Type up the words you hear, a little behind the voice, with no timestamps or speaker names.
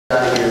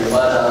out of here,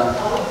 but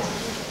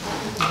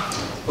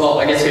well,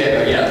 I guess we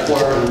have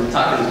forum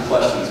talking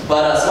questions.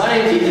 But so my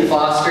name is Ethan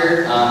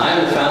Foster.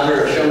 I'm the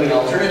founder of Show Me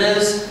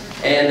Alternatives.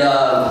 And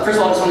first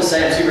of all, I just want to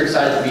say I'm super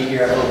excited to be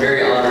here. I feel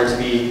very honored to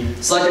be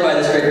selected by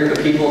this great group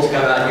of people to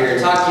come out here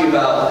and talk to you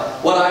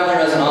about what I've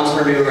learned as an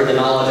entrepreneur and the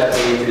knowledge I've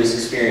gained through this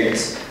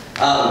experience.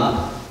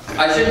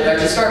 I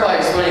should start by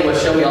explaining what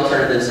Show Me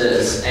Alternatives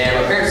is. And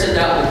my parents sit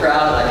down in the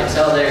crowd, and I can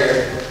tell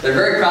they're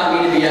very proud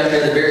of me to be up there.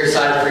 They're very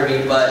excited for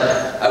me. But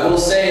I will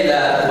say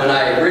that when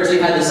I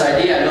originally had this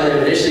idea, I know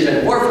they've initially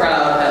been more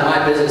proud had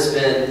my business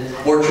been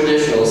more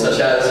traditional, such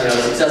as a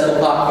successful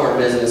popcorn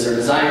business or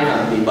design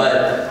company.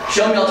 But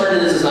Show Me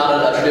Alternatives is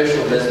not a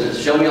traditional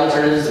business. Show Me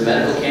Alternatives is a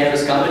medical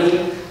cannabis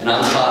company, and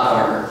I'm a pot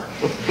farmer.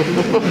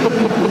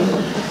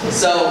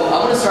 So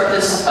I'm going to start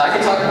this. I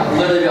could talk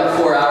literally about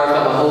 4 hours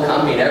about my whole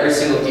company and every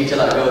single detail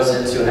that goes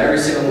into and every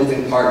single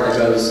moving part that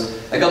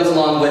comes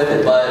along with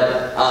it.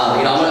 But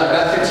I've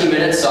got 15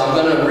 minutes, so I'm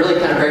going to really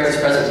kind of break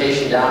this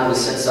presentation down in the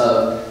sense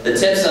of the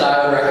tips that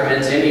I would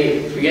recommend to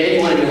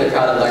anyone in the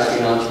crowd that would like to be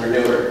an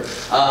entrepreneur.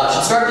 I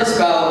should start this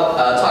about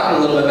talking a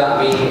little bit about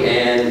me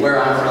and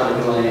where I'm from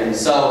and who I am.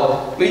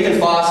 So I'm Ethan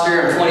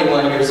Foster. I'm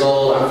 21 years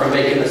old. I'm from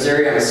Macon,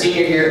 Missouri. I'm a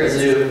senior here at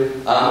Mizzou.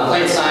 I'm a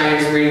plant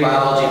science, marine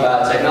biology,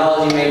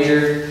 biotechnology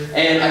major.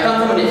 And I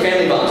come from a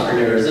family of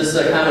entrepreneurs. This is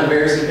a kind of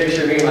embarrassing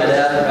picture of me and my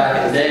dad from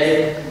back in the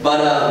day.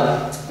 But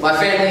my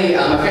family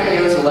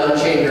owns an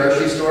 11-chain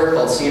grocery store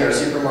called C&R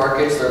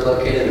Supermarkets. They're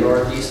located in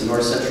northeast and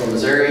north central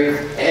Missouri.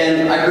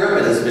 And I grew up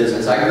in this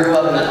business. I grew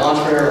up in that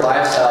entrepreneurial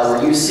lifestyle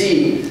where you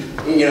see,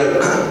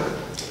 your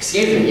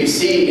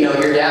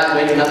dad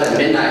waking up at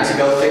midnight to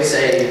go fix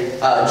a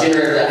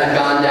generator that had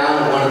gone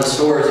down in one of the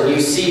stores, and you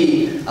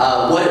see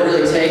what it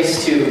really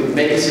takes to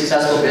make a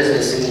successful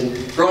business.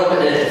 And growing up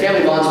in a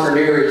family of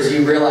entrepreneurs,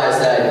 you realize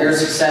that your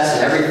success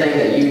and everything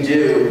that you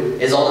do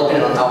is all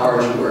dependent on how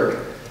hard you work.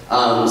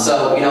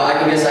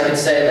 I can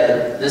say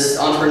that this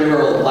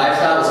entrepreneurial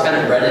lifestyle was kind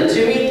of bred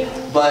into me,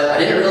 but I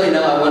didn't really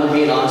know I wanted to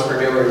be an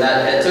entrepreneur.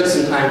 It took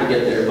some time to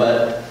get there,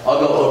 but I'll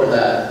go over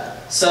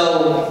that.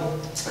 So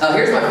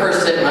here's my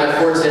first tip, and I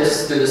have 4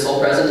 tips through this whole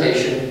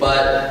presentation.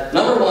 But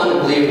number 1,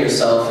 believe in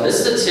yourself. And this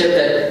is a tip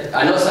that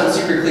I know sounds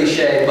super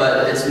cliche,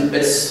 but it's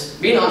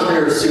being an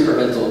entrepreneur is super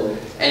mental.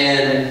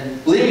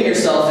 And believing in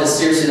yourself is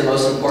seriously the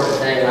most important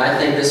thing, and I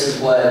think this is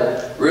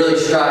what really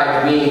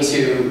strived me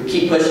to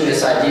keep pushing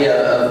this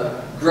idea of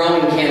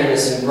growing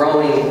cannabis and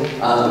growing,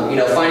 finding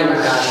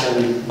my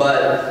passion.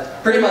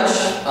 But pretty much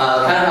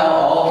kind of how it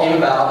all came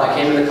about. I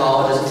came into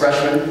college as a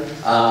freshman.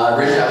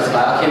 Originally I was a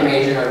biochem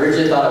major, and I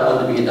originally thought I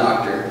wanted to be a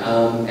doctor.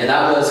 And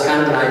that was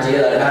kind of an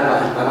idea that I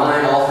had in my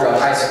mind all throughout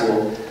high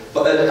school.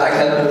 But I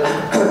come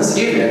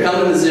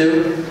to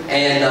Mizzou,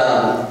 and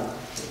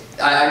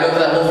I go through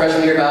that whole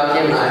freshman year of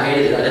biochem, and I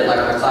hated it. I didn't like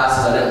my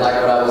classes. I didn't like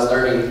what I was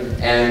learning.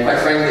 And quite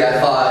frankly, I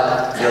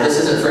thought, this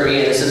isn't for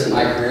me, and this isn't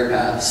my career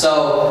path.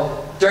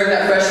 So during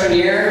that freshman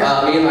year,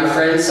 me and my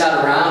friends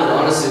sat around, and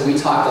honestly, we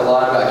talked a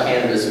lot about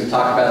cannabis. We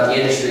talked about the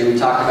industry. We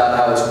talked about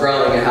how it's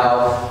growing and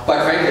how,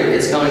 quite frankly,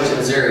 it's coming to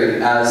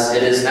Missouri as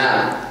it is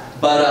now.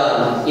 But,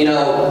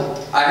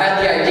 I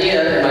had the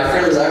idea, and my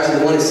friend was actually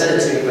the one who said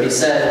it to me, but he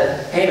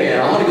said, hey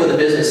man, I want to go to the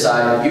business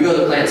side, you go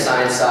to the plant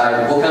science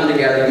side, we'll come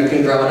together, you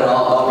can grow it, and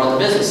I'll run the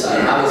business side.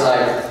 And I was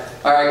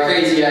like, all right,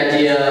 crazy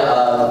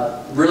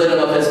idea, really don't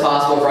know if it's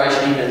possible or I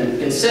should even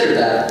consider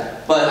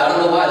that. But I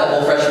don't know why, that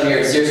whole freshman year,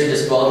 it seriously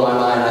just dwelled in my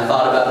mind. I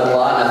thought about it a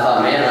lot, and I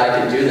thought, man, I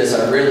could do this,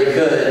 I really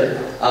could,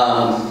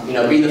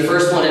 be the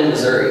first one in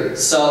Missouri.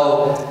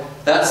 So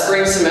that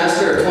spring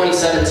semester of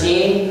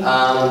 2017,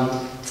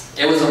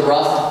 it was a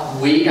rough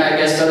week, I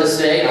guess, so to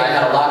say. I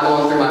had a lot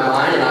going through my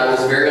mind, and I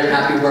was very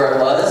unhappy where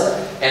I was.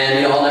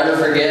 And I'll never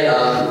forget,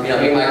 me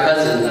and my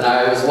cousin, and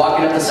I was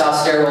walking up the south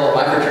stairwell of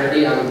my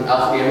fraternity. I'm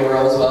Alpha Gamma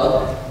Rho as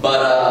well.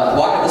 But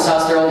walking up the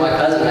south stairwell with my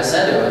cousin, I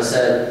said to him,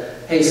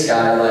 hey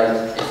Sky,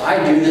 if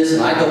I do this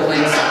and I go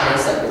plant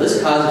science, will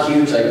this cause a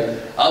huge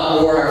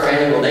uproar in our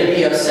family? Will they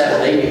be upset?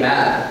 Will they be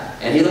mad?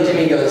 And he looked at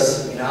me and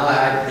goes, they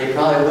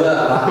probably will.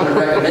 I'm not going to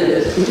recommend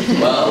it.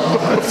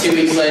 Well, 2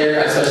 weeks later,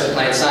 I switched to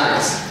plant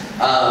science.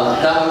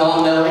 Without my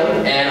mom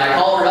knowing, and I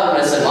called her up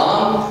and I said,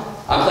 Mom,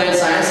 I'm plant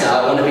science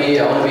now. I want to be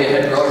a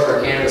head grower for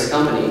a cannabis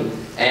company.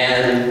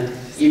 And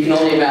you can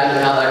only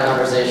imagine how that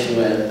conversation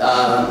went.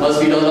 Most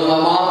of you don't know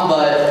my mom,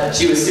 but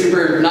she was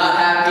super not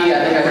happy.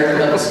 I think I heard a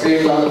couple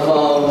screams on the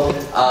phone.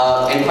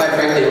 And quite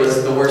frankly, it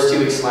was the worst 2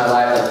 weeks of my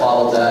life that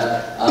followed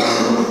that.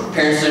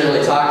 Parents didn't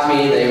really talk to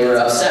me. They were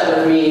upset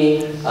with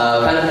me.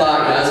 Kind of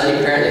thought, as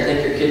any parent, they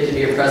think your kid can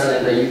be a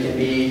president, that you can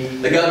be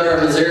the governor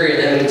of Missouri,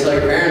 and then when you tell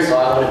your parents,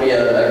 I want to be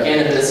a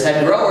cannabis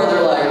head grower,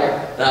 they're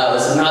like, no,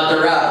 this is not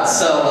the route.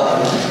 So,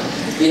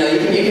 you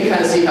can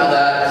kind of see how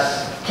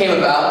that came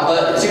about.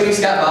 But 2 weeks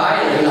got by,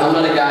 and I'm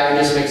not a guy who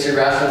just makes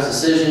irrational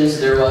decisions.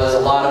 There was a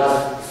lot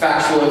of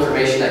factual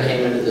information that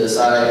came into this.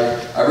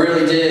 I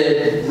really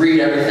did read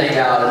everything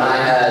out, and I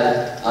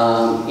had,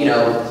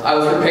 I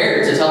was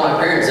prepared to tell my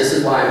parents this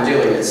is why I'm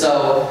doing it.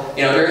 So,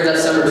 during that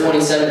summer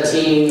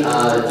 2017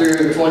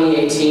 through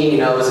 2018,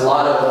 it was a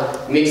lot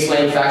of me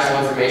explaining factual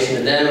information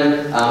to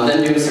them,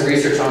 then doing some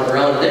research on their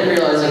own, and then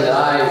realizing that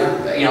I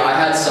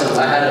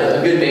had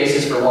a good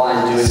basis for why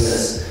I'm doing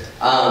this.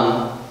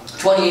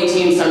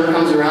 2018 summer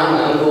comes around,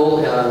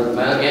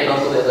 my aunt and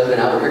uncle, they live in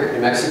Albuquerque,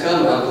 New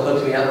Mexico. My uncle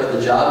hooked me up with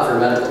a job for a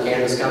medical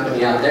cannabis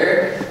company out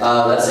there.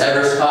 That's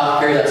Everest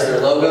Apothecary, that's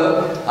their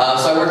logo.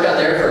 So I worked out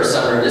there for a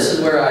summer. This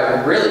is where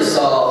I really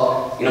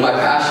saw, my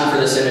passion for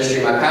this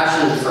industry, my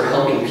passion for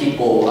helping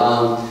people.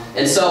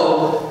 And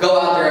so, go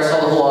out there, I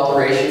saw the whole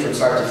operation from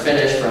start to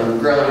finish, from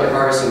growing and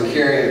harvesting,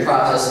 curing,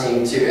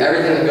 processing, to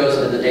everything that goes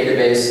into the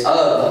database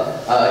of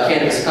a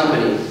cannabis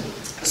company.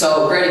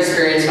 So, great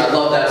experience, and I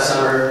loved that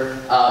summer.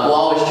 We'll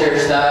always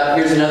cherish that.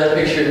 Here's another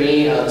picture of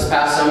me. This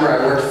past summer,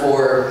 I worked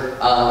for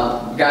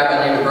a guy by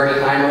the name of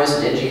Bernie Hymos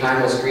and NG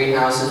Hymos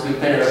Greenhouses. We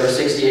planted over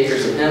 60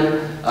 acres of hemp.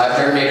 I've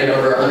germinated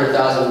over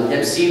 100,000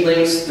 hemp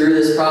seedlings through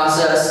this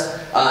process.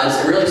 And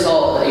so really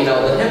saw, the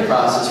hemp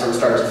process from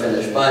start to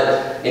finish.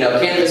 But,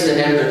 cannabis and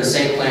hemp are the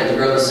same plant, they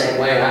grow the same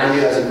way, and I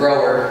knew as a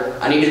grower,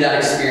 I needed that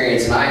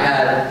experience. And I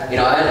had,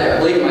 I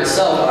believed in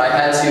myself, but I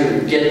had to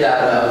get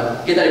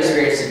that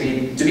experience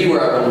to be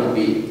where I wanted to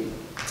be.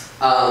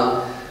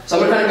 So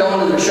I'm going to kind of go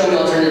into the show me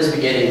alternatives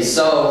beginning.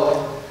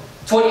 So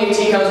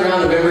 2018 comes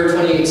around, November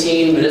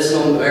 2018,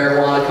 medicinal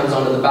marijuana comes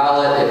onto the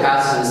ballot. It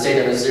passes in the state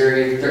of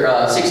Missouri,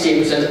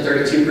 68% to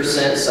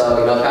 32%,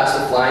 so it passed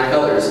with flying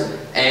colors.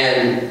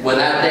 And when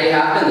that day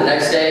happened, the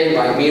next day,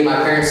 me and my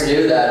parents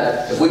knew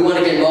that if we want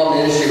to get involved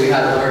in the industry, we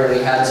had to learn,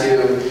 we had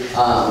to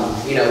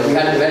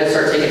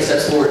start taking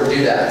steps forward to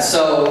do that.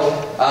 So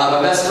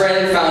my best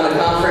friend found a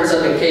conference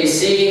up in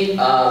KC.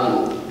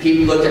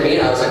 People looked at me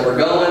and I was like, we're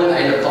going. I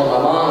ended up calling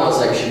my mom. I was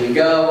like, should we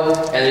go?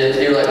 And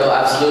they were like, oh,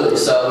 absolutely.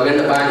 So we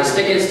ended up buying these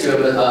tickets to a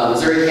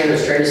Missouri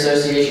Cannabis Trade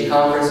Association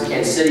conference in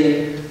Kansas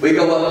City. We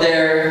go up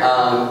there.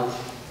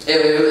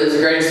 It was a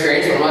great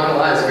experience, but I'm not going to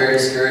lie, it was very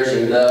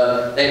discouraging.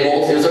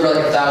 It was over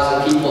like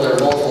 1,000 people. There were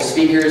multiple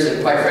speakers,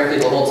 and quite frankly,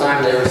 the whole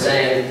time they were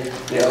saying,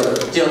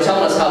 telling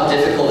us how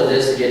difficult it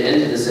is to get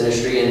into this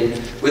industry.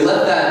 And we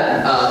left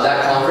that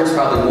conference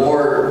probably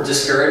more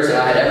discouraged than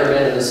I had ever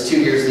been in this 2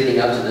 years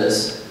leading up to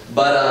this.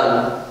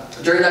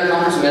 But during that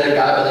conference, we met a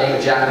guy by the name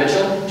of Jack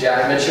Mitchell.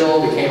 Jack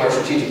Mitchell became our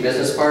strategic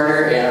business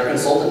partner and our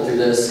consultant through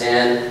this.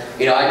 And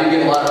I do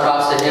give a lot of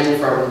props to him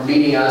for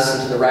leading us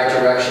into the right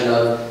direction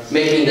of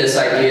making this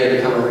idea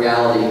become a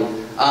reality.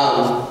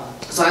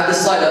 So I have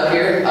this slide up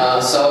here.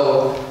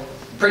 So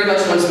pretty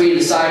much once we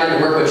decided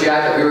to work with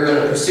Jack that we were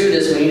going to pursue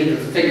this, we needed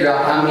to figure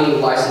out how many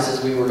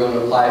licenses we were going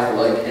to apply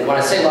for. And when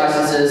I say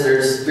licenses,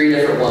 there's 3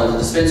 different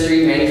ones: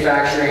 dispensary,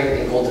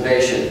 manufacturing, and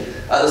cultivation.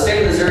 The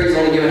state of Missouri has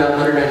only given out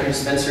 190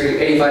 dispensary,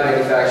 85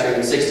 manufacturing,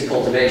 and 60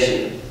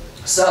 cultivation.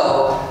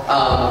 So,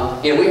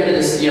 we had to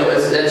just,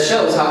 it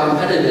shows how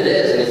competitive it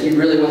is. And if you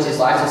really want these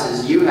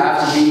licenses, you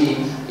have to be,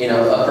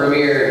 a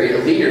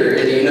premier leader.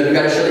 And, you've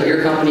got to show that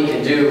your company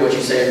can do what you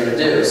say you're going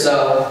to do.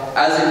 So,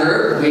 as a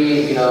group,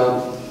 we,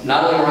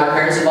 not only were my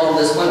parents involved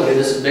in this one, we knew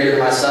this was bigger than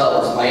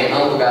myself. My aunt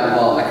and uncle got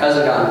involved, my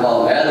cousin got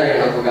involved, my other aunt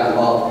and uncle got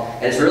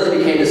involved. And it really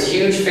became this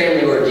huge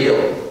family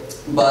ordeal.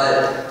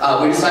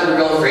 But we decided we're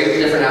going for 8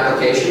 different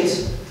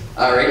applications,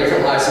 8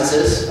 different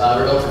licenses.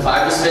 We're going for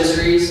 5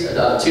 dispensaries,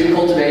 2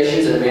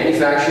 cultivations, and a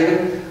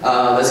manufacturing.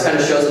 This kind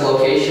of shows the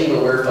location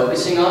where we're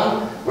focusing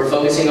on. We're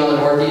focusing on the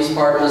northeast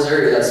part of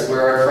Missouri. That's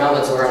where I'm from.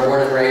 That's where I'm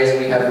born and raised,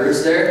 and we have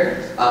roots there.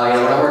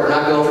 We're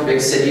not going for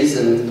big cities,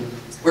 and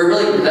we're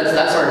really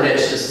that's our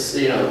niche, just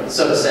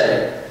so to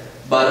say.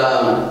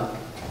 But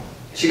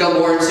she got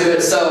more into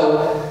it.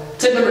 So.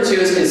 Tip number 2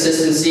 is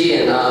consistency,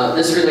 and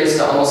this relates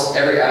to almost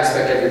every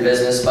aspect of your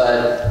business,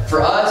 but for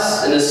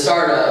us in this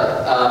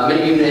startup,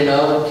 many of you may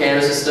know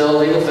cannabis is still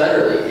illegal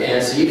federally,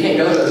 and so you can't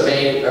go to a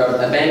bank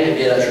and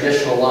get a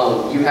traditional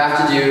loan. You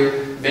have to do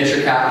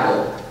venture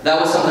capital. That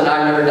was something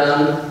I've never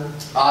done.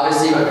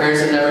 Obviously, my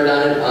parents had never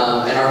done it,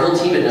 and our whole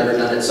team had never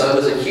done it, so it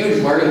was a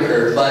huge learning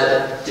curve,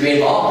 but to be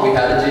involved, we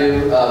had to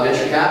do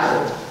venture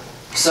capital.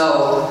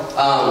 So,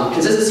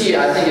 consistency,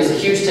 I think, is a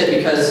huge tip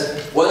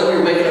because whether we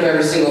were waking up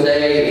every single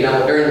day,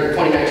 during the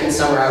 2019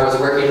 summer, I was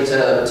working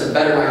to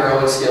better my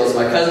growing skills.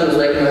 My cousin was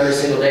waking up every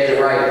single day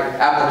to write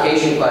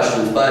application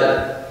questions,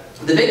 but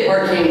the big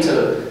part came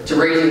to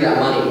raising that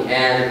money.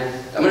 And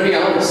I'm going to be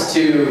honest,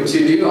 to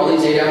do all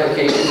these 8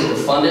 applications and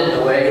to fund it in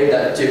a way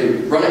that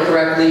to run it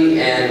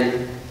correctly,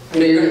 and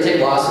you're going to take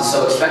losses.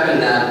 So expecting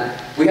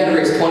that, we had to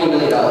raise $20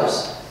 million,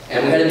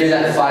 and we had to do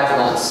that in 5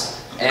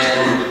 months.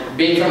 And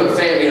being from a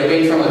family,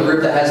 being from a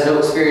group that has no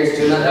experience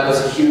doing that, that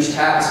was a huge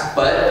task.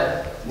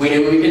 But we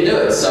knew we could do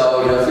it.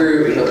 So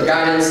through the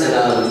guidance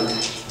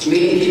and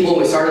meeting people,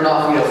 we started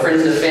off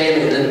friends of the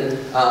family, and then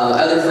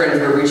other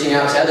friends were reaching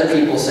out to other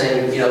people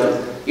saying you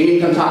need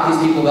to come talk to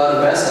these people about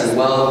investing.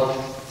 Well,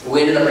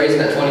 we ended up raising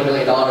that $20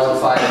 million in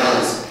 5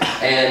 months.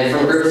 And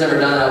from a group that's never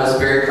done it, I was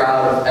very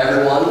proud of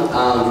everyone.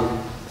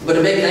 But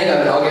a big thing of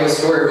it, I'll give a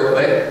story real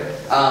quick.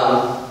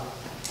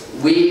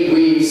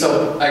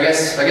 So I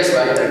guess I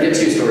give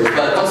two stories,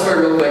 but one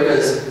story real quick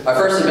is my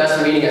first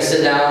investment meeting. I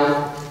sit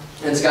down,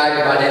 and this guy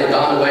by the name of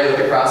Don Away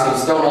looked across, and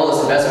he's throwing all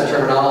this investment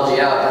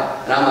terminology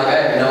out, and I'm like,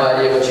 I have no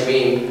idea what you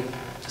mean.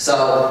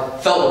 So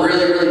felt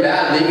really, really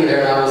bad leaving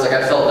there, and I was like,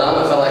 I felt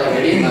dumb, I felt like an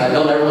idiot, and I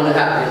don't ever want to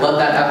let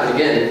that happen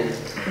again.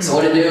 So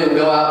what to do?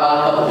 Go out, buy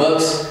a couple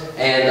books,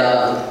 and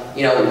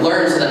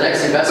learn so the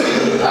next investment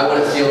meeting I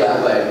wouldn't feel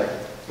that way.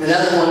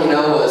 Another one,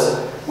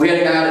 was we had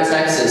a guy out of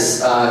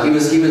Texas.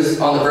 He was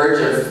on the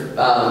verge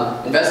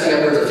of investing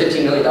upwards of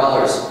 $15 million,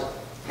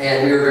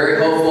 and we were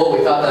very hopeful.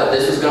 We thought that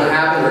this was going to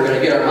happen. We were going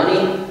to get our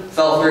money.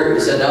 Fell through. We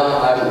said, no,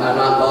 I'm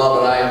not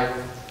involved, and I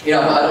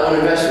don't want to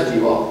invest with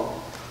you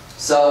all.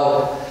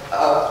 So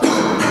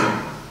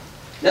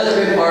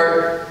another big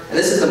part, and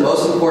this is the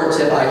most important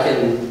tip I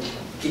can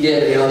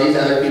give. These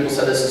other people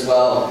said this as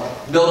well.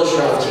 Build a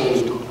strong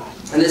team.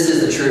 And this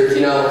is the truth,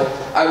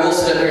 I will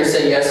sit up here and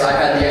say, yes, I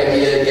had the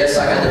idea, yes,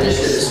 I had the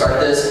initiative to start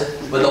this,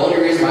 but the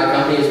only reason my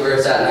company is where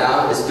it's at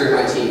now is through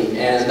my team,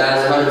 and that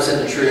is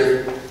 100% the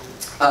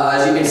truth.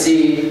 As you can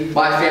see,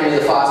 my family,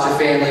 the Foster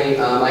family,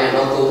 my aunt and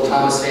uncle, the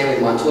Thomas family,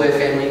 the Montoya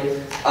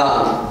family,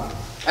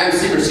 I'm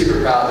super,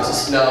 super proud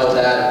to know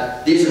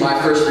that these are my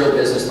first real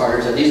business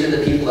partners, and these are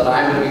the people that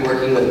I'm going to be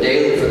working with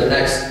daily for the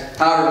next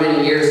however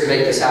many years to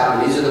make this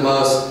happen. These are the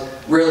most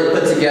really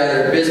put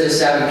together, business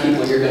savvy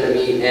people you're going to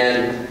meet,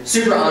 and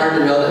super honored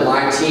to know that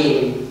my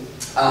team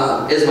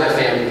is my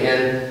family.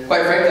 And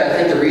quite frankly, I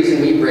think the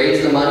reason we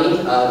raised the money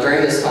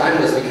during this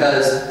time was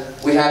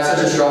because we have such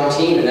a strong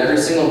team. In every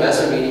single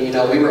investment meeting,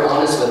 we were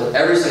honest with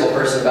every single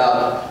person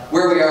about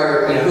where we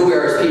are, who we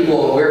are as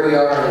people, and where we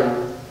are,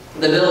 and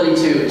the ability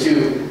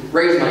to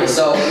raise money.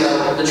 So,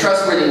 the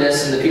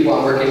trustworthiness and the people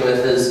I'm working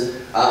with is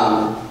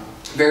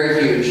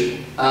very huge.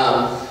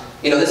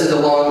 This is a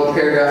long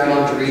paragraph. You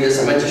don't have to read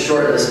this. I meant to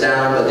shorten this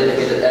down, but didn't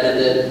get it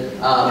edited.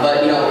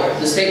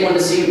 The state wanted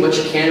to see what's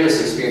your cannabis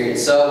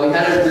experience. So we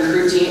had to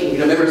recruit team,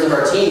 members of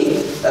our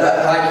team that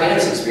have high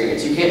cannabis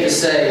experience. You can't just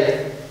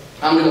say,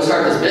 I'm going to go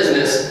start this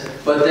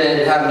business, but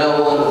then have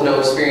no one with no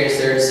experience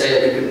there to say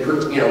that you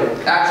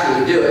can,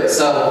 actually do it.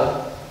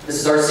 So this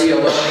is our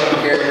COO,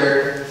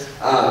 character,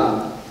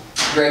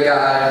 great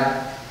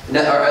guy.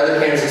 Our other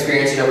cannabis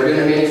experience, we're doing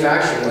a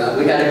manufacturing lab.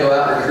 We had to go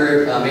out and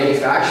recruit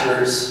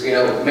manufacturers,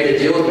 made a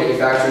deal with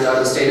manufacturers out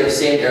of the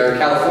state of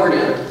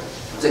California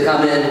to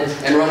come in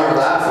and run our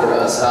lab for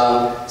us.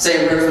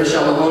 Same with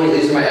Michelle Mahoney.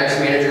 These are my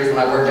ex-managers when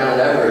I worked down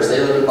at Everest. They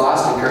live in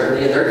Boston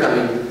currently, and they're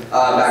coming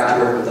back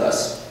to work with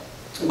us.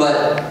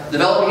 But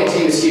developing a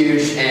team is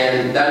huge,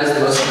 and that is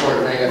the most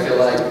important thing, I feel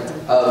like,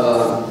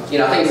 of,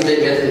 I think it's a big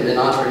myth in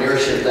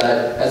entrepreneurship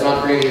that as an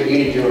entrepreneur, you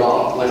need to do it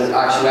all, when in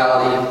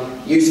actuality,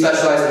 you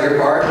specialize in your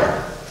part,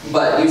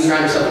 but you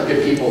surround yourself with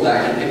good people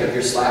that can pick up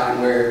your slack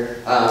and where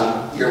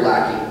you're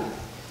lacking.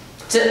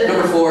 Tip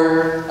number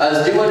 4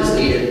 is do what is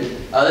needed.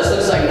 This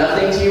looks like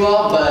nothing to you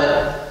all,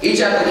 but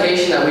each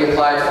application that we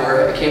applied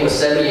for came with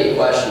 78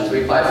 questions.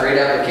 We applied for 8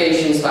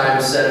 applications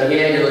times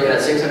 78, you're looking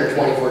at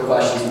 624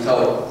 questions in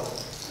total.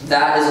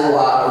 That is a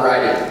lot of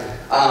writing.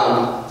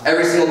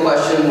 Every single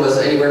question was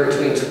anywhere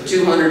between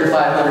 200 to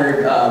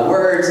 500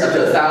 words, up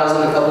to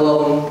 1,000, a couple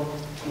of them.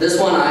 This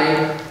one I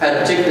had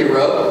particularly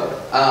wrote,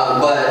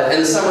 but in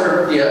the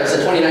summer, so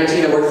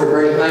 2019, I worked for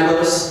Bernie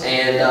Hymos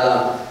and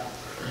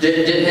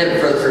did him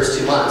for the first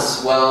 2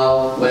 months.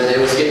 Well, when it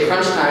was getting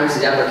crunch time, because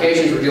the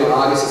applications were due on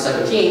August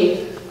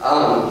 17th,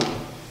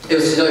 it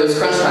was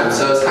crunch time,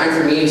 so it's time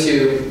for me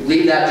to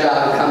leave that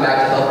job and come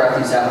back to help write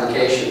these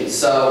applications.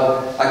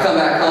 So I come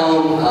back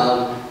home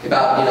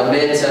about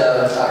mid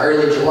to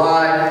early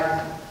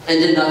July and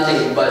did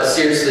nothing but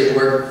seriously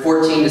work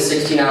 14 to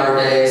 16-hour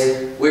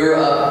days. We were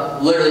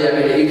up literally.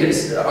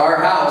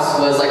 Our house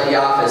was like the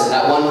office, and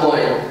at one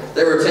point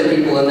there were 10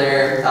 people in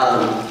there,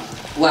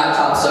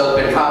 laptops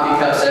open, coffee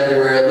cups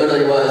everywhere. It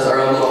literally was our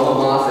own little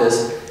home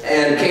office.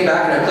 And came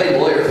back and I played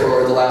lawyer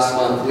for the last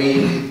month.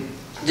 We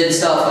did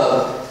stuff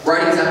of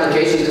writing these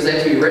applications because they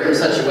have to be written in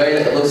such a way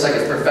that it looks like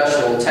it's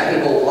professional,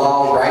 technical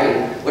law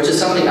writing, which is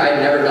something I had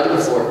never done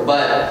before.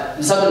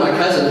 But something my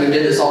cousin, who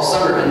did this all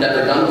summer, had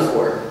never done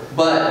before.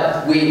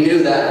 But we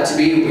knew that to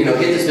be, get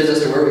this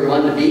business to where we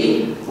wanted to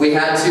be, we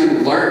had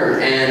to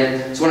learn.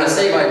 And so when I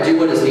say by do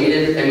what is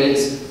needed, it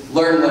means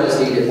learn what is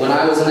needed. When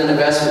I was in an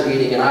investment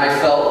meeting and I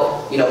felt,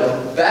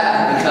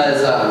 bad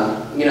because,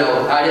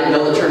 I didn't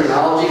know the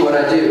terminology, what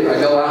I do, I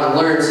go out and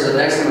learn so the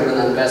next time I'm in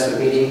that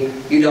investment meeting,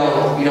 you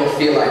don't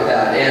feel like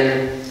that.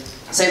 And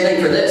same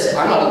thing for this.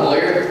 I'm not a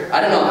lawyer. I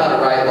don't know how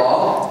to write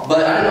law,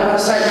 but I don't know how to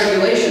cite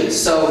regulations.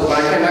 So when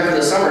I came back for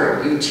the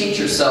summer, you teach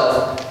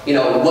yourself,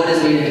 what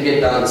is needed to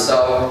get done.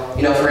 So,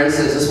 for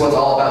instance, this one's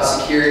all about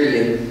security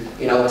and,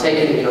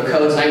 taking,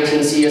 codes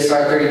 19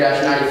 CSR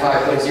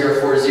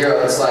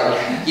 30-95.040. It's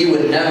like you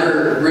would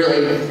never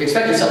really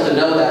expect yourself to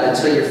know that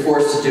until you're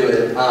forced to do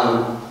it.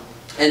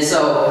 And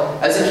so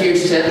that's a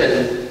huge tip.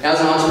 And as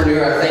an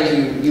entrepreneur, I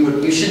think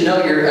you should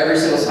know every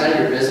single side of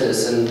your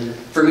business. And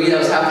for me, that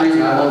was half the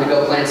reason I wanted to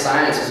go plant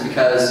science, is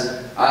because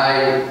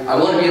I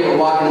want to be able to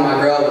walk into my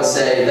grow and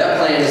say that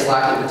plant is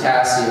lacking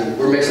potassium.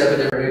 We're mixing up a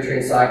different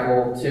nutrient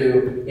cycle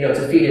to, you know,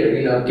 to feed it,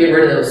 you know, get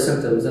rid of those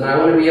symptoms. And I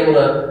want to be able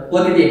to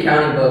look at the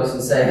accounting books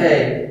and say,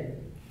 hey,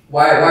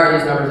 why are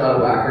these numbers out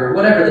of whack, or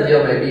whatever the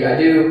deal may be. I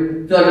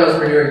do feel like an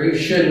entrepreneur, you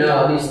should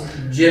know at least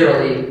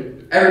generally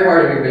every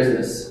part of your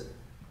business.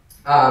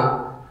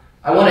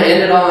 I want to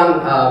end it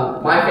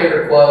on my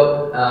favorite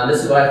quote.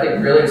 This is what I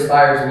think really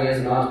inspires me as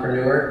an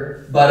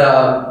entrepreneur. But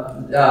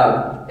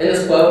in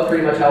this quote,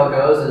 pretty much how it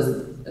goes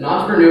is, an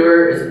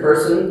entrepreneur is a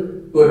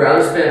person who would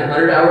rather spend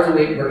 100 hours a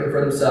week working for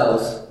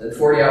themselves than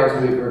 40 hours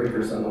a week working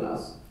for someone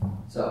else.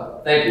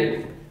 So, thank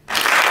you.